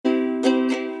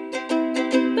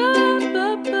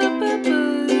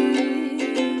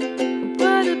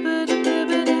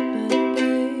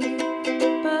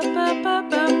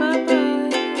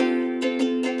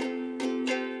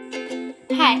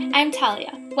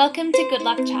Talia. Welcome to Good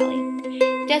Luck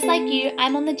Charlie. Just like you,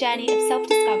 I'm on the journey of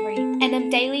self-discovery and am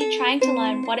daily trying to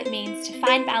learn what it means to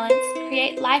find balance,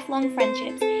 create lifelong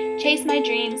friendships, chase my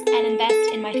dreams, and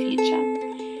invest in my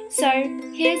future. So,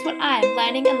 here's what I'm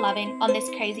learning and loving on this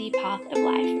crazy path of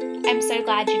life. I'm so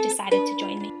glad you've decided to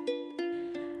join me.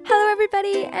 Hello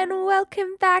everybody and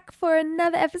welcome back for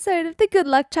another episode of the Good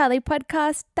Luck Charlie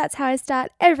podcast. That's how I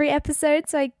start every episode,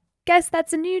 so I guess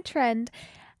that's a new trend.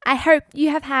 I hope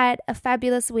you have had a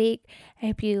fabulous week. I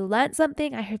hope you learnt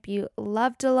something. I hope you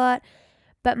loved a lot.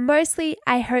 But mostly,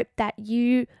 I hope that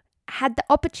you had the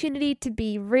opportunity to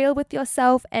be real with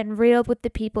yourself and real with the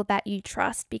people that you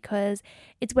trust, because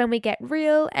it's when we get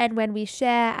real and when we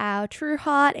share our true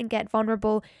heart and get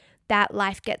vulnerable that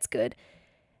life gets good.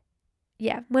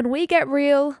 Yeah, when we get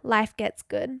real, life gets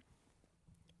good.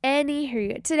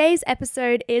 Anywho, today's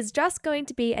episode is just going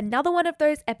to be another one of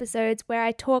those episodes where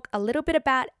I talk a little bit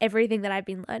about everything that I've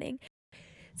been learning.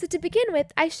 So to begin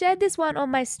with, I shared this one on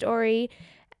my story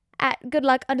at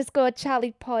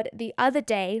goodluck_charliepod the other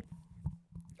day.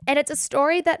 And it's a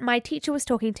story that my teacher was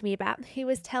talking to me about. He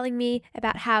was telling me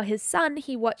about how his son,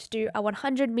 he watched do a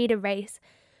 100-meter race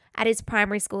at his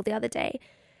primary school the other day.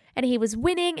 And he was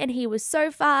winning and he was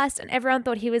so fast and everyone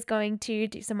thought he was going to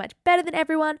do so much better than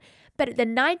everyone. But at the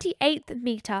 98th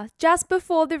meter, just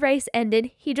before the race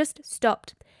ended, he just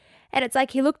stopped. And it's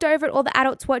like he looked over at all the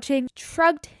adults watching,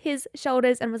 shrugged his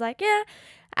shoulders and was like, yeah,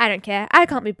 I don't care. I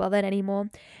can't be bothered anymore.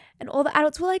 And all the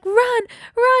adults were like, run,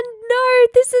 no,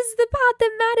 this is the part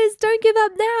that matters. Don't give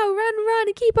up now.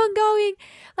 Run, keep on going.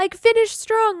 Like, finish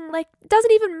strong. Like,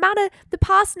 doesn't even matter the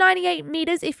past 98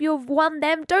 meters if you've won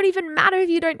them. Don't even matter if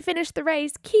you don't finish the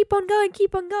race. Keep on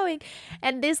going.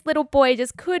 And this little boy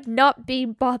just could not be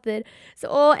bothered.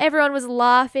 So everyone was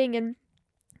laughing and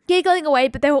giggling away,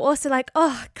 but they were also like,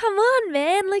 oh, come on,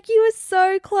 man. Like, you were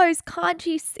so close. Can't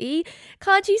you see?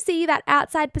 Can't you see that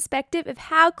outside perspective of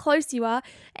how close you are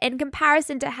in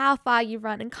comparison to how far you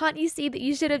run? And can't you see that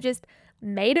you should have just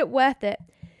made it worth it?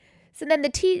 So then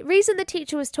the reason the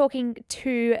teacher was talking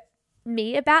to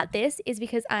me about this is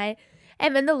because I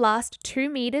am in the last 2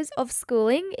 meters of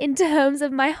schooling in terms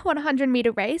of my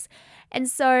 100-meter race. And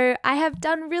so I have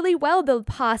done really well the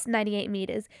past 98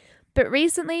 meters. But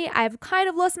recently, I've kind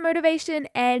of lost motivation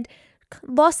and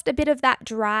lost a bit of that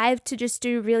drive to just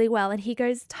do really well. And he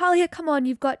goes, Talia, come on,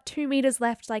 you've got 2 meters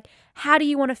left. Like, how do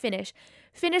you want to finish?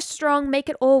 Finish strong, make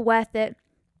it all worth it,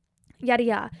 yada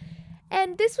yada.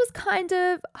 And this was kind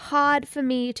of hard for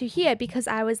me to hear because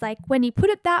I was like, when you put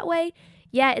it that way,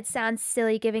 yeah, it sounds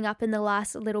silly giving up in the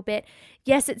last little bit.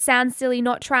 Yes, it sounds silly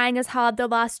not trying as hard the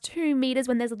last 2 meters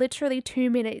when there's literally 2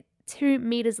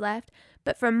 meters left.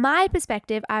 But from my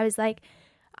perspective, I was like,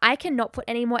 I cannot put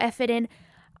any more effort in.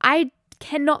 I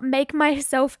cannot make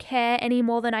myself care any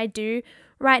more than I do.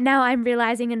 Right now, I'm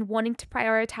realizing and wanting to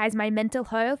prioritize my mental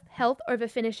health over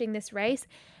finishing this race.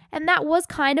 And that was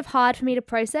kind of hard for me to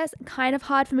process, kind of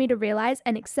hard for me to realize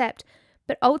and accept.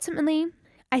 But ultimately,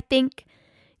 I think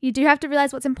you do have to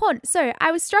realize what's important. So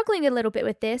I was struggling a little bit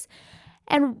with this.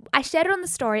 And I shared it on the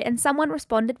story and someone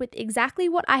responded with exactly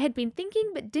what I had been thinking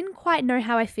but didn't quite know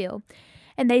how I feel.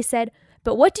 And they said,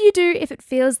 but what do you do if it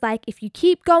feels like if you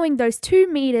keep going those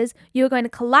 2 meters, you're going to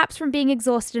collapse from being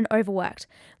exhausted and overworked?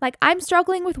 Like, I'm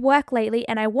struggling with work lately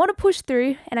and I want to push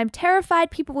through and I'm terrified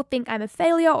people will think I'm a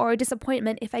failure or a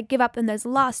disappointment if I give up in those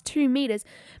last 2 meters.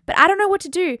 But I don't know what to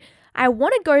do. I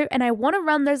want to go and I want to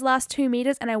run those last 2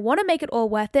 meters and I want to make it all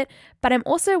worth it, but I'm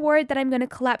also worried that I'm going to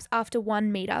collapse after 1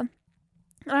 meter.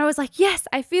 And I was like, yes,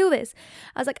 I feel this.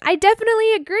 I was like, I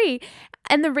definitely agree.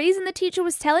 And the reason the teacher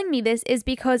was telling me this is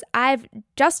because I've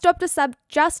just dropped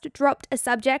a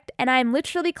subject and I'm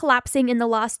literally collapsing in the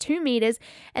last 2 meters.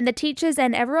 And the teachers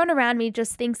and everyone around me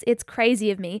just thinks it's crazy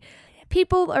of me.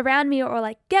 People around me are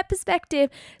like, get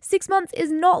perspective. 6 months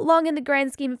is not long in the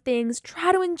grand scheme of things.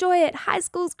 Try to enjoy it. High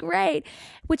school's great,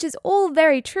 which is all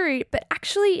very true. But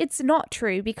actually, it's not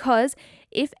true, because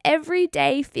if every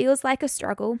day feels like a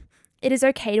struggle, it is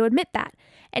okay to admit that,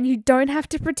 and you don't have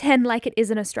to pretend like it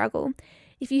isn't a struggle.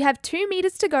 If you have 2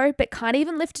 meters to go but can't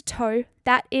even lift a toe,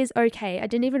 that is okay. I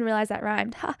didn't even realize that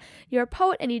rhymed. You're a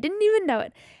poet and you didn't even know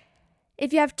it.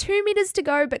 If you have 2 meters to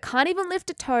go but can't even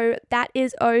lift a toe, that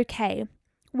is okay.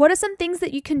 What are some things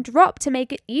that you can drop to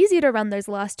make it easier to run those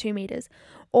last 2 meters?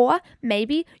 Or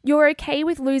maybe you're okay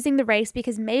with losing the race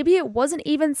because maybe it wasn't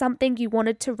even something you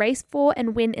wanted to race for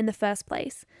and win in the first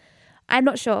place. I'm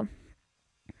not sure.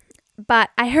 But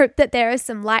I hope that there is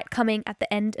some light coming at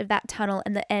the end of that tunnel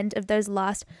and the end of those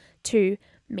last 2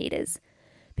 meters.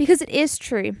 Because it is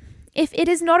true. If it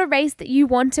is not a race that you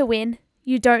want to win,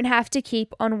 you don't have to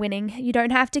keep on winning. You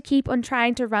don't have to keep on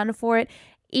trying to run for it.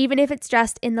 even if it's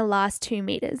just in the last 2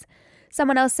 meters.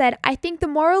 Someone else said, I think the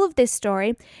moral of this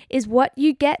story is when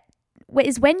you get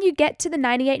to the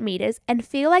 98 meters and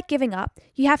feel like giving up,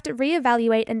 you have to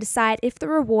reevaluate and decide if the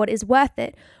reward is worth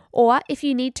it, or if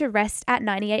you need to rest at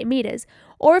 98 meters,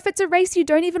 or if it's a race you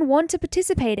don't even want to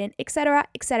participate in, etc.,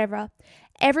 etc.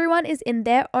 Everyone is in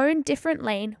their own different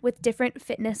lane with different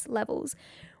fitness levels,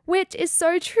 which is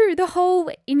so true. The whole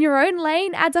in your own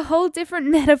lane adds a whole different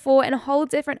metaphor and a whole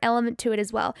different element to it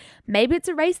as well. Maybe it's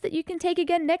a race that you can take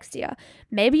again next year.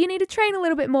 Maybe you need to train a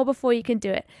little bit more before you can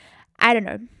do it. I don't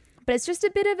know. But it's just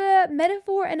a bit of a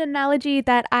metaphor and analogy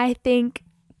that I think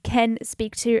can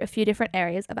speak to a few different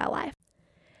areas of our life.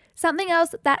 Something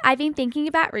else that I've been thinking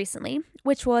about recently,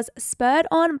 which was spurred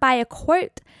on by a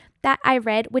quote that I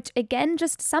read, which again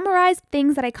just summarized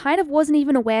things that I kind of wasn't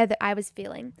even aware that I was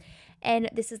feeling. And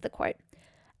this is the quote.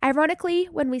 Ironically,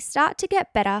 when we start to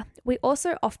get better, we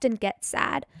also often get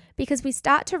sad because we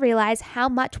start to realize how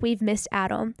much we've missed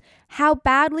out on, how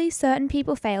badly certain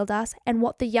people failed us, and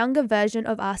what the younger version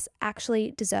of us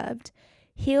actually deserved.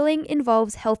 Healing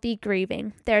involves healthy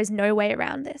grieving. There is no way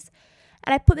around this.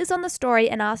 And I put this on the story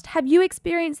and asked, have you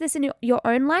experienced this in your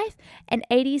own life? And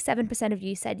 87% of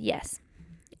you said yes.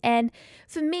 And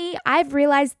for me, I've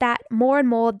realized that more and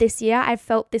more this year, I've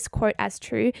felt this quote as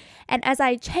true. And as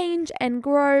I change and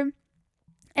grow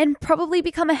and probably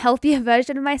become a healthier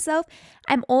version of myself,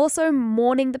 I'm also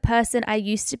mourning the person I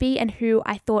used to be and who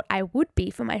I thought I would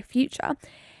be for my future.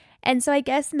 And so I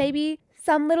guess maybe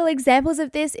some little examples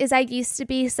of this is I used to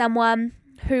be someone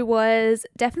who was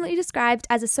definitely described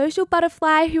as a social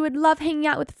butterfly who would love hanging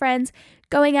out with friends,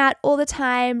 going out all the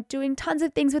time, doing tons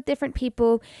of things with different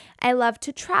people. I love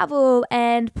to travel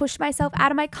and push myself out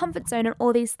of my comfort zone and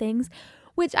all these things,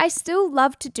 which I still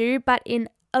love to do, but in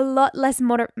a lot less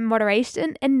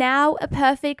moderation. And now a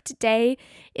perfect day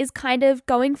is kind of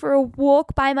going for a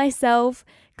walk by myself,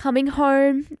 coming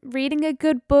home, reading a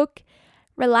good book,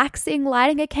 relaxing,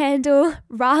 lighting a candle,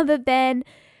 rather than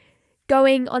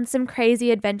going on some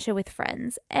crazy adventure with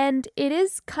friends. And it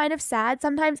is kind of sad.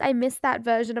 Sometimes I miss that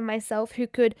version of myself who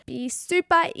could be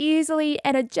super easily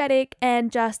energetic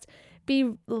and just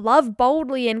be love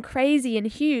boldly and crazy and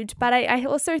huge. But I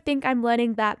also think I'm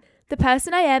learning that the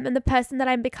person I am and the person that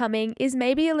I'm becoming is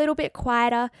maybe a little bit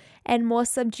quieter and more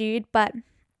subdued, but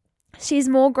she's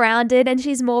more grounded and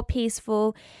she's more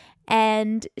peaceful,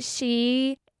 and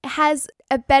she has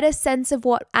a better sense of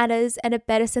what matters and a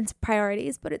better sense of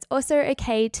priorities. But it's also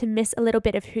okay to miss a little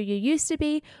bit of who you used to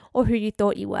be or who you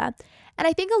thought you were. And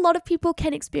I think a lot of people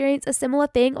can experience a similar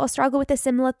thing or struggle with a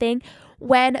similar thing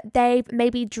when they've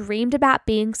maybe dreamed about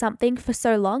being something for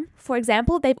so long. For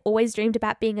example, they've always dreamed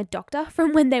about being a doctor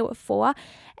from when they were 4,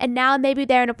 and now maybe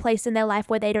they're in a place in their life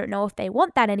where they don't know if they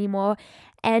want that anymore,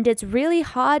 and it's really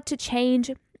hard to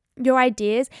change your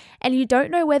ideas, and you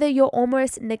don't know whether you're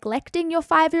almost neglecting your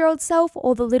 5-year-old self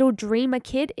or the little dreamer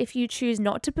kid if you choose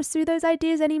not to pursue those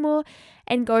ideas anymore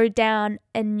and go down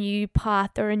a new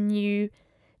path or a new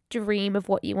dream of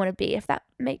what you want to be, if that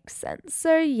makes sense.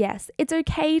 So yes, it's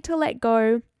okay to let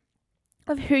go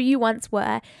of who you once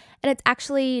were, and it's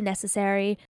actually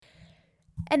necessary.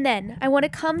 And then I want to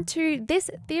come to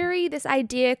this theory, this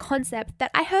idea, concept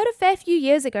that I heard a fair few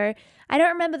years ago. I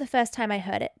don't remember the first time I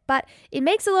heard it, but it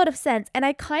makes a lot of sense. And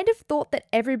I kind of thought that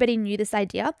everybody knew this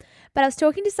idea, but I was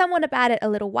talking to someone about it a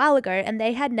little while ago and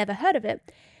they had never heard of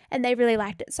it and they really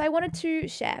liked it. So I wanted to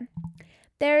share.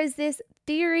 There is this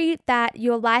theory that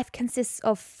your life consists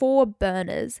of 4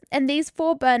 burners, and these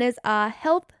 4 burners are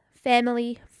health,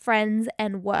 family, friends,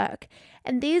 and work.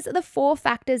 And these are the 4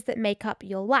 factors that make up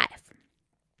your life.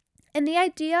 And the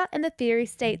idea and the theory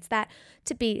states that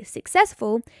to be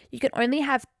successful, you can only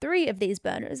have 3 of these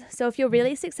burners. So if you're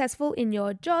really successful in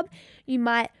your job, you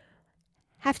might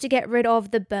have to get rid of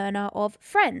the burner of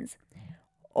friends.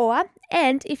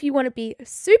 And if you want to be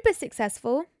super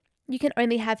successful, you can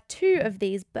only have 2 of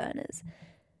these burners.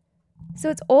 So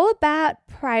it's all about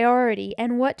priority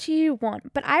and what you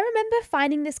want. But I remember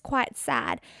finding this quite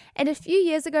sad. And a few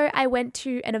years ago, I went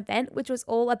to an event which was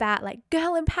all about like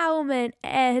girl empowerment,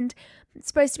 and it's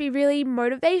supposed to be really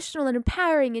motivational and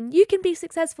empowering, and you can be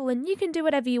successful and you can do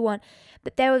whatever you want.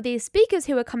 But there were these speakers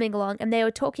who were coming along and they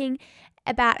were talking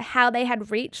about how they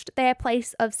had reached their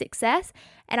place of success.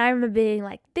 And I remember being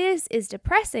like, this is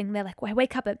depressing. They're like, well, I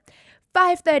wake up at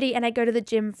 5:30 and I go to the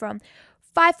gym from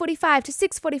 5:45 to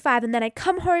 6:45, and then I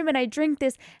come home and I drink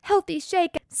this healthy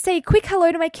shake, say quick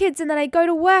hello to my kids, and then I go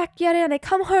to work, and I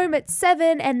come home at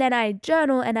 7, and then I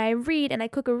journal and I read and I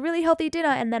cook a really healthy dinner,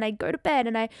 and then I go to bed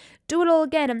and I do it all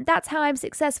again, and that's how I'm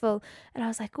successful. And I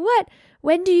was like, what?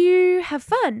 When do you have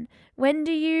fun? When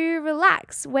do you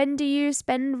relax? When do you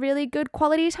spend really good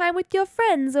quality time with your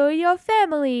friends or your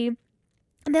family?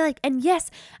 And they're like, and yes,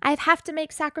 I have to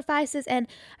make sacrifices, and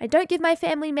I don't give my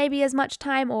family maybe as much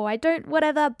time, or I don't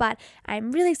whatever, but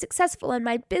I'm really successful and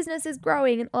my business is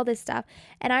growing and all this stuff.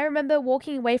 And I remember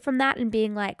walking away from that and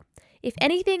being like, if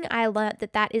anything, I learned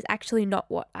that is actually not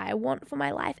what I want for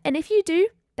my life. And if you do,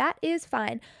 that is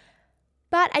fine.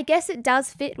 But I guess it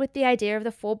does fit with the idea of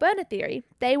the 4 burner theory.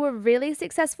 They were really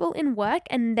successful in work,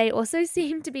 and they also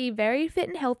seemed to be very fit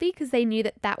and healthy because they knew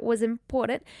that was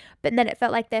important. But then it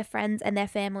felt like their friends and their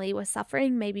family were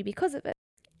suffering maybe because of it.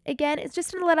 Again, it's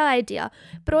just a little idea,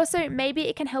 but also maybe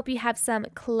it can help you have some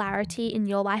clarity in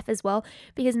your life as well,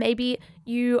 because maybe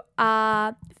you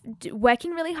are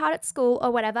working really hard at school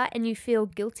or whatever, and you feel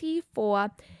guilty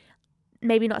for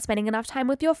maybe not spending enough time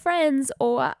with your friends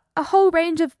or a whole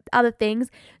range of other things.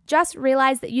 Just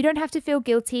realize that you don't have to feel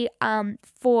guilty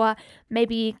for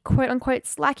maybe quote unquote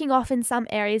slacking off in some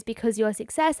areas, because your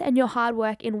success and your hard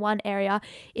work in one area,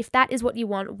 if that is what you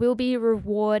want, will be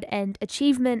reward and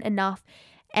achievement enough.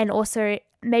 And also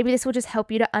maybe this will just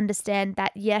help you to understand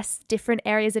that yes, different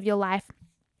areas of your life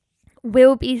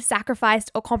will be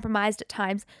sacrificed or compromised at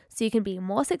times so you can be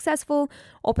more successful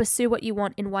or pursue what you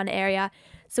want in one area.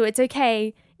 So it's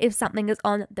okay if something is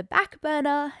on the back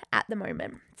burner at the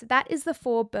moment. So that is the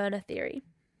 4 burner theory.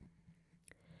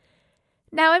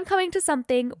 Now I'm coming to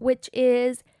something which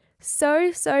is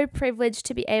so privileged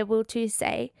to be able to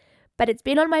say, but it's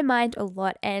been on my mind a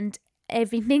lot, and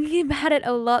I've been thinking about it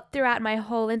a lot throughout my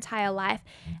whole entire life.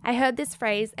 I heard this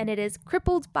phrase, and it is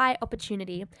crippled by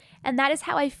opportunity. And that is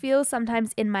how I feel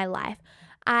sometimes in my life.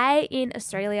 I, in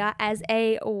Australia, as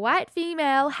a white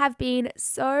female, have been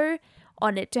so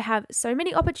honored to have so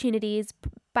many opportunities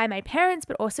by my parents,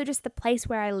 but also just the place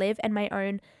where I live and my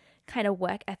own kind of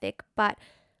work ethic. But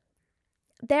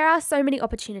there are so many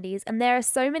opportunities, and there are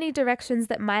so many directions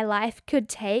that my life could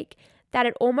take that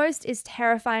it almost is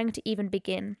terrifying to even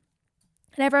begin.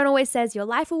 And everyone always says your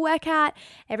life will work out,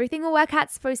 everything will work out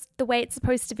the way it's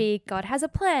supposed to be, God has a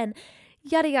plan,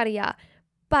 yada, yada, yada.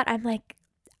 But I'm like,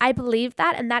 I believe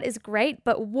that, and that is great,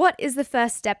 but what is the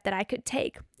first step that I could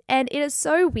take? And it is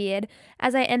so weird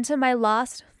as I enter my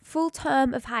last full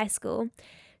term of high school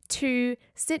to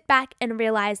sit back and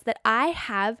realize that I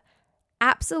have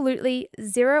absolutely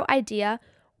zero idea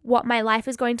what my life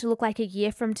is going to look like a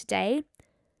year from today,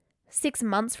 6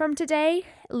 months from today,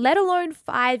 let alone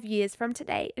 5 years from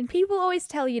today. And people always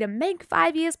tell you to make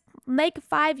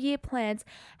 5-year plans,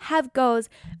 have goals,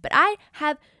 but I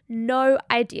have no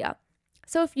idea.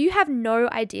 So if you have no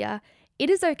idea, it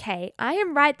is okay. I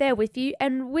am right there with you,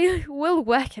 and we will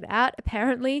work it out.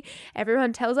 Apparently,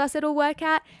 everyone tells us it'll work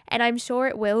out, and I'm sure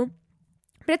it will.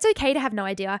 But it's okay to have no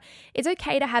idea. It's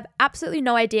okay to have absolutely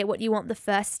no idea what you want the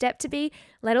first step to be,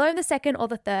 let alone the second or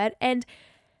the third. And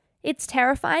it's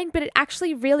terrifying, but it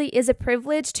actually really is a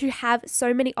privilege to have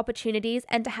so many opportunities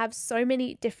and to have so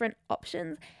many different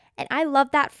options. And I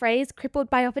love that phrase, crippled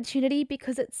by opportunity,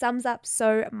 because it sums up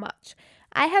so much.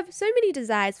 I have so many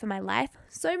desires for my life,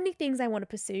 so many things I want to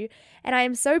pursue, and I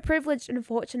am so privileged and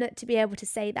fortunate to be able to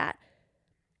say that.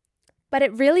 But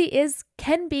it really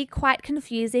can be quite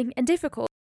confusing and difficult.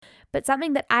 But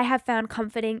something that I have found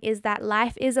comforting is that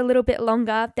life is a little bit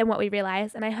longer than what we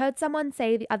realize. And I heard someone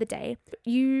say the other day,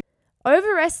 you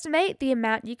overestimate the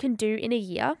amount you can do in a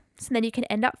year, so then you can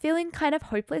end up feeling kind of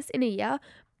hopeless in a year,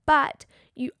 but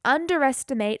you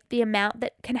underestimate the amount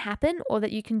that can happen or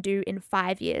that you can do in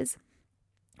 5 years,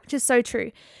 which is so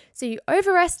true. So you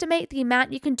overestimate the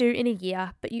amount you can do in a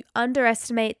year, but you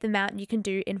underestimate the amount you can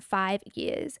do in 5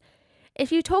 years.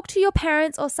 If you talk to your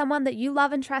parents or someone that you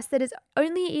love and trust that is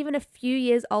only even a few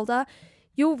years older,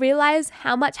 you'll realize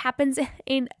how much happens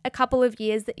in a couple of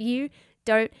years that you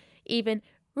don't even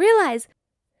realize.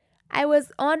 I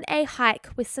was on a hike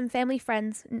with some family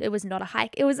friends. It was not a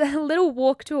hike. It was a little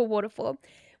walk to a waterfall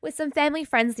with some family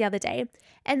friends the other day.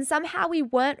 And somehow we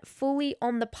weren't fully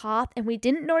on the path and we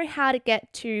didn't know how to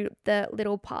get to the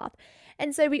little path.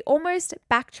 And so we almost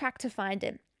backtracked to find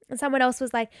it. And someone else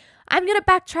was like, I'm going to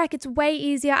backtrack. It's way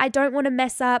easier. I don't want to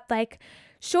mess up. Like,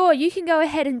 sure, you can go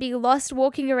ahead and be lost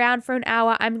walking around for an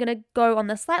hour. I'm going to go on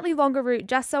the slightly longer route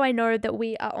just so I know that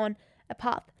we are on a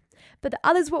path. But the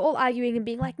others were all arguing and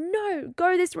being like, no,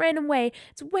 go this random way.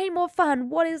 It's way more fun.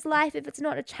 What is life if it's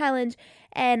not a challenge?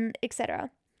 And etc.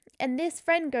 And this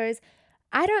friend goes,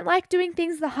 I don't like doing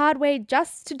things the hard way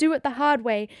just to do it the hard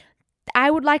way.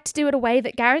 I would like to do it a way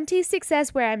that guarantees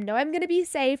success, where I know I'm going to be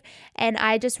safe, and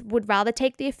I just would rather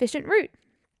take the efficient route.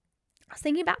 I was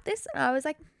thinking about this and I was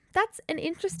like, that's an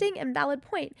interesting and valid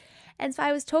point. And so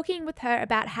I was talking with her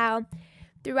about how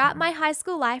throughout my high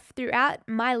school life, throughout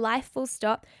my life full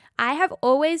stop, I have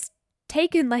always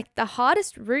taken like the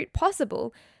hardest route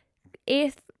possible.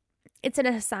 If it's an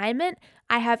assignment,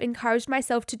 I have encouraged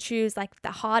myself to choose like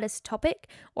the hardest topic,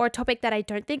 or a topic that I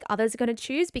don't think others are going to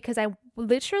choose, because I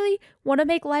literally want to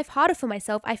make life harder for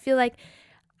myself. I feel like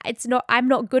I'm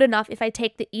not good enough if I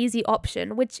take the easy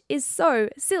option, which is so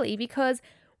silly, because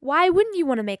why wouldn't you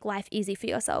want to make life easy for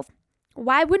yourself?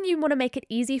 Why wouldn't you want to make it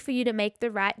easy for you to make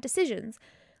the right decisions?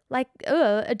 Like,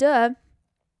 duh.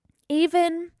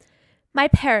 Even my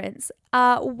parents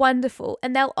are wonderful,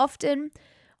 and they'll often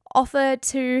offer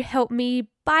to help me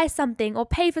buy something or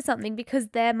pay for something because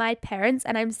they're my parents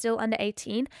and I'm still under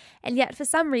 18. And yet for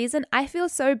some reason, I feel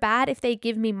so bad if they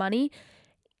give me money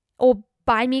or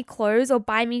buy me clothes or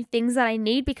buy me things that I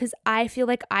need, because I feel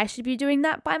like I should be doing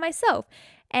that by myself.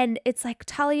 And it's like,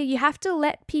 Talia, you have to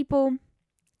let people,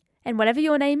 and whatever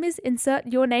your name is, insert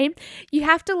your name, you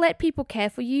have to let people care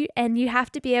for you, and you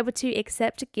have to be able to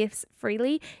accept gifts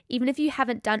freely, even if you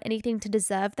haven't done anything to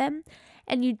deserve them.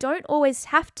 And you don't always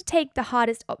have to take the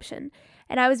hardest option.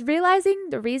 And I was realizing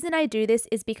the reason I do this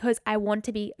is because I want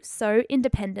to be so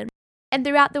independent. And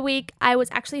throughout the week, I was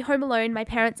actually home alone. My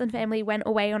parents and family went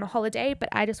away on a holiday, but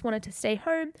I just wanted to stay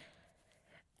home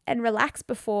and relax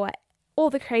before all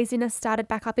the craziness started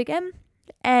back up again.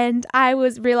 And I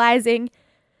was realizing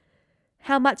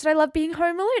how much I love being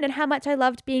home alone and how much I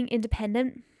loved being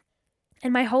independent.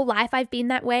 And my whole life I've been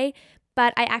that way,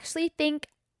 but I actually think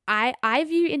I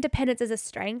view independence as a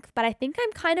strength, but I think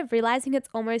I'm kind of realizing it's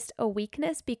almost a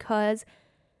weakness, because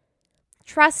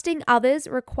trusting others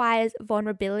requires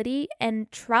vulnerability,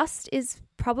 and trust is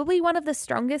probably one of the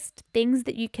strongest things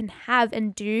that you can have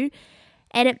and do.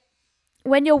 And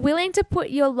when you're willing to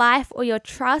put your life or your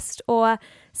trust or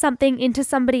something into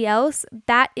somebody else,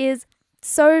 that is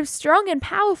so strong and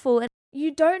powerful. And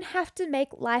you don't have to make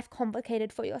life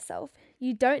complicated for yourself.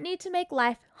 You don't need to make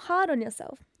life hard on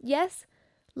yourself. Yes,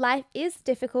 life is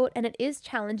difficult and it is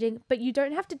challenging, but you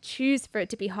don't have to choose for it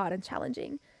to be hard and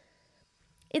challenging.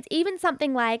 It's even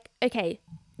something like, okay,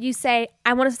 you say,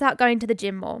 I want to start going to the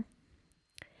gym more.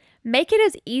 Make it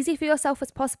as easy for yourself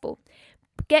as possible.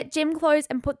 Get gym clothes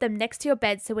and put them next to your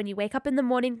bed, so when you wake up in the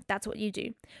morning, that's what you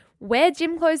do. Wear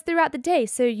gym clothes throughout the day,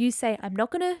 so you say, I'm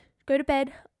not going to go to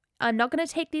bed. I'm not going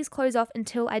to take these clothes off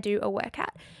until I do a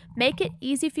workout. Make it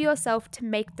easy for yourself to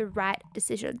make the right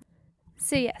decision.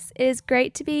 So yes, it is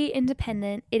great to be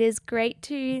independent. It is great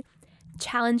to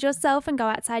challenge yourself and go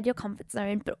outside your comfort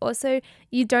zone, but also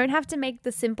you don't have to make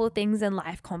the simple things in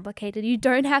life complicated. You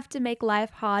don't have to make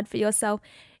life hard for yourself.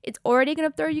 It's already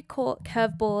going to throw you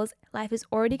curveballs. Life is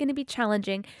already going to be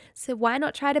challenging. So why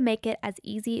not try to make it as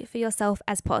easy for yourself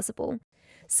as possible?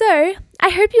 So I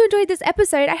hope you enjoyed this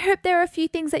episode. I hope there are a few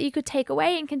things that you could take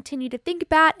away and continue to think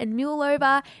about and mule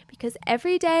over, because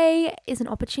every day is an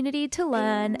opportunity to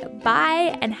learn.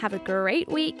 Bye and have a great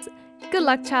week. Good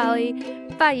luck, Charlie.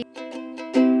 Bye.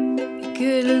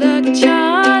 Good luck, Charlie.